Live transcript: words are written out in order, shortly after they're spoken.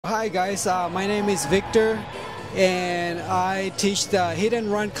Hi guys, my name is Victor and I teach the hit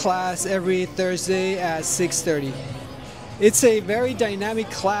and run class every Thursday at 6:30. It's a very dynamic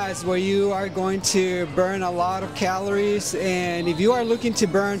class where you are going to burn a lot of calories, and if you are looking to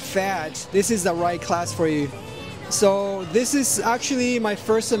burn fat, this is the right class for you. So this is actually my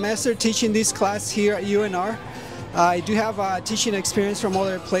first semester teaching this class here at UNR. I do have teaching experience from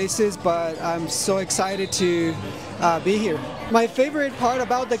other places, but I'm so excited to be here. My favorite part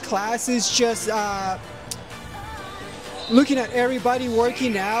about the class is just looking at everybody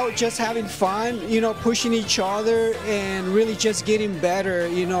working out, just having fun, pushing each other and really just getting better,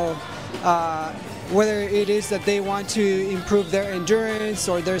 whether it is that they want to improve their endurance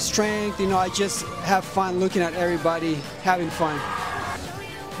or their strength, I just have fun looking at everybody having fun.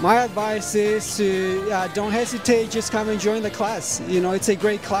 My advice is to don't hesitate, just come and join the class. It's a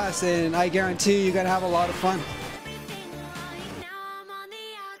great class and I guarantee you're going to have a lot of fun.